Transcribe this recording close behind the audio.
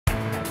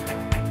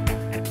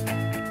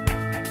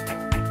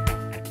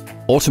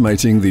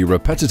Automating the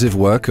repetitive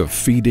work of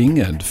feeding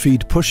and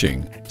feed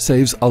pushing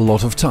saves a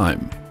lot of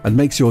time and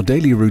makes your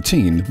daily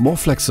routine more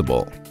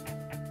flexible.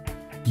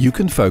 You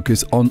can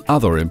focus on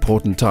other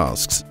important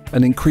tasks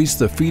and increase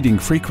the feeding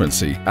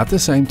frequency at the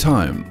same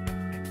time.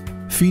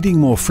 Feeding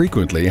more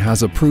frequently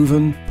has a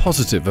proven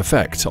positive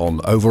effect on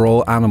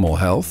overall animal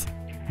health,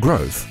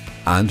 growth,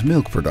 and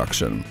milk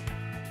production.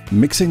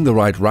 Mixing the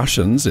right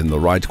rations in the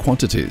right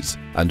quantities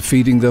and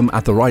feeding them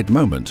at the right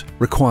moment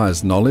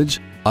requires knowledge,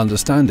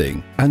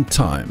 understanding, and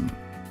time.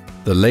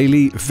 The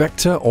Lely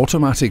Vector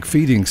automatic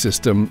feeding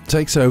system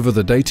takes over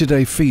the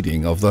day-to-day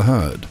feeding of the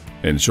herd,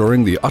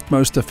 ensuring the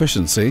utmost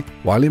efficiency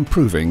while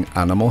improving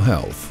animal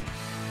health.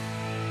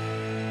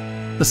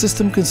 The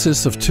system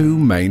consists of two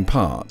main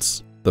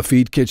parts: the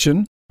feed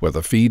kitchen, where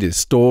the feed is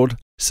stored,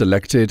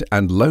 selected,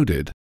 and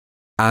loaded,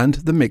 and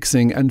the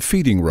mixing and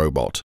feeding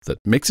robot that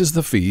mixes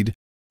the feed,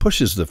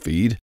 pushes the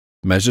feed,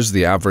 measures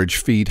the average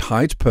feed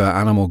height per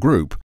animal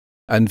group,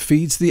 and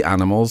feeds the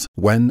animals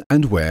when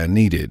and where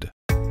needed.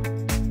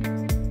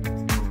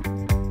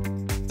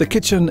 The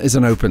kitchen is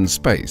an open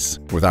space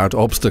without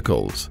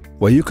obstacles,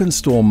 where you can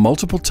store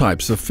multiple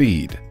types of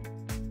feed.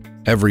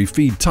 Every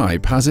feed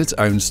type has its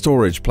own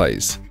storage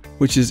place,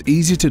 which is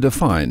easy to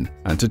define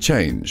and to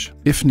change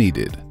if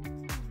needed.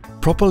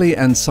 Properly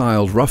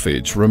ensiled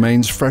roughage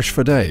remains fresh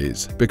for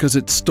days because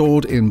it's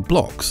stored in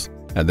blocks,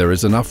 and there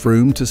is enough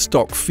room to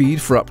stock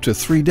feed for up to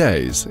 3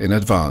 days in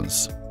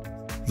advance.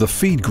 The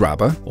feed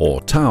grabber,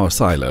 or tower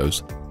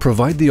silos,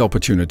 provide the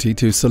opportunity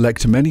to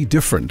select many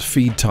different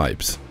feed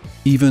types,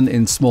 even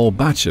in small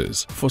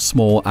batches for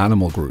small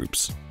animal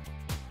groups.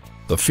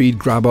 The feed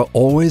grabber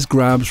always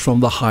grabs from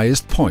the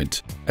highest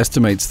point,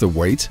 estimates the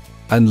weight,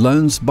 and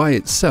learns by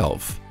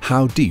itself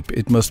how deep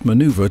it must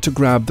maneuver to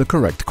grab the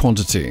correct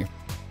quantity.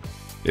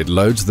 It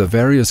loads the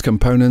various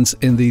components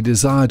in the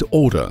desired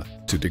order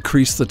to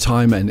decrease the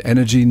time and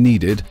energy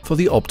needed for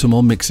the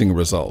optimal mixing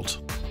result.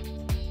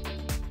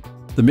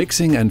 The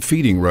mixing and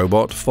feeding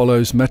robot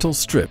follows metal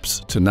strips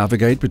to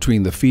navigate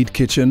between the feed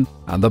kitchen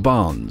and the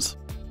barns.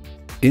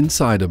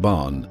 Inside a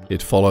barn,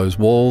 it follows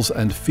walls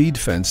and feed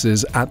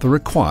fences at the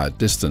required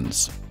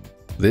distance.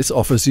 This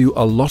offers you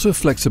a lot of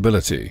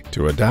flexibility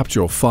to adapt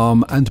your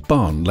farm and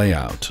barn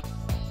layout.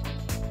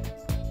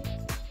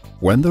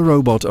 When the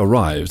robot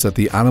arrives at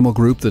the animal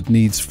group that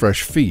needs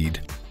fresh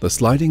feed, the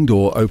sliding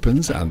door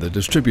opens and the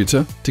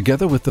distributor,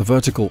 together with the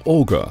vertical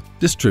auger,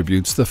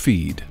 distributes the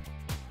feed.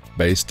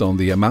 Based on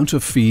the amount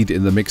of feed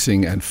in the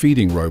mixing and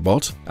feeding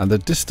robot and the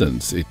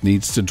distance it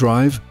needs to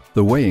drive,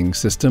 the weighing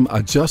system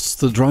adjusts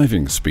the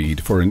driving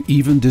speed for an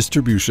even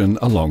distribution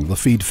along the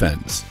feed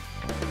fence.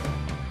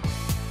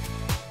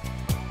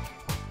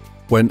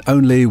 When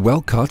only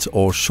well-cut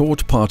or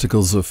short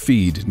particles of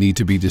feed need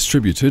to be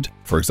distributed,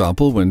 for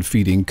example when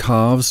feeding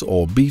calves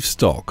or beef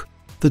stock,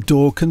 the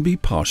door can be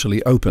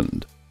partially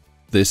opened.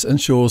 This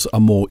ensures a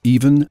more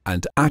even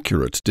and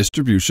accurate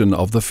distribution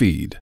of the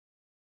feed.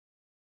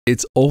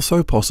 It's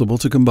also possible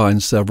to combine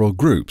several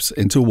groups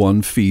into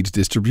one feed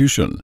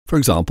distribution, for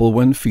example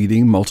when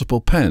feeding multiple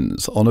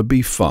pens on a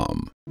beef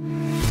farm.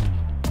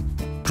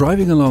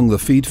 Driving along the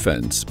feed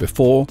fence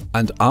before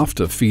and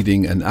after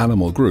feeding an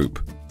animal group,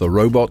 the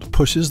robot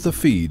pushes the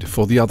feed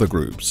for the other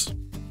groups.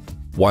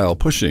 While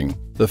pushing,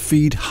 the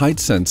feed height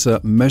sensor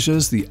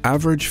measures the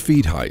average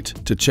feed height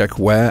to check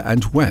where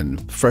and when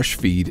fresh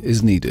feed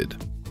is needed.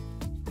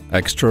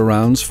 Extra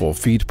rounds for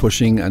feed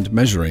pushing and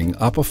measuring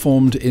are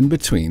performed in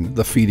between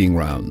the feeding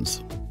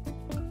rounds.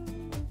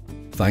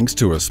 Thanks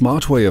to a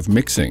smart way of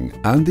mixing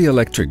and the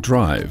electric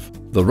drive,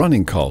 the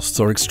running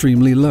costs are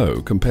extremely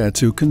low compared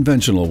to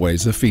conventional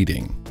ways of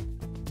feeding.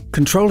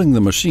 Controlling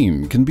the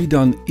machine can be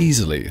done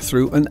easily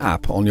through an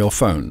app on your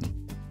phone.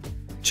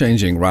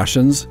 Changing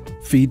rations,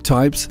 feed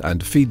types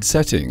and feed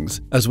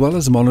settings, as well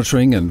as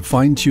monitoring and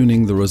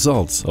fine-tuning the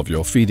results of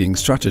your feeding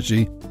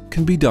strategy,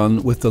 can be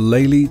done with the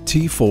Lely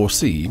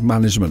T4C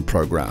management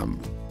program.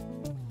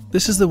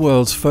 This is the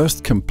world's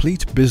first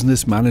complete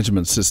business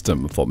management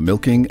system for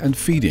milking and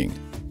feeding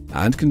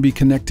and can be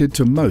connected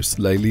to most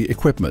Lely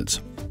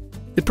equipment.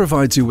 It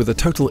provides you with a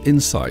total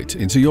insight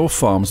into your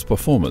farm's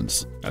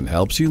performance and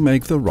helps you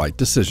make the right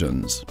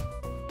decisions.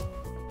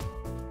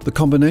 The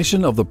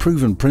combination of the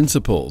proven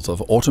principles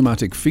of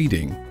automatic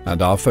feeding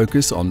and our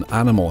focus on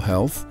animal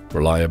health,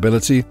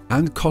 reliability,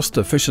 and cost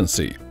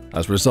efficiency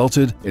has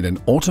resulted in an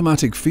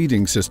automatic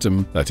feeding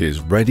system that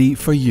is ready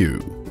for you.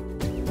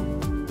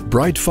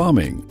 Bright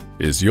farming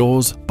is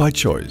yours by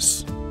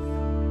choice.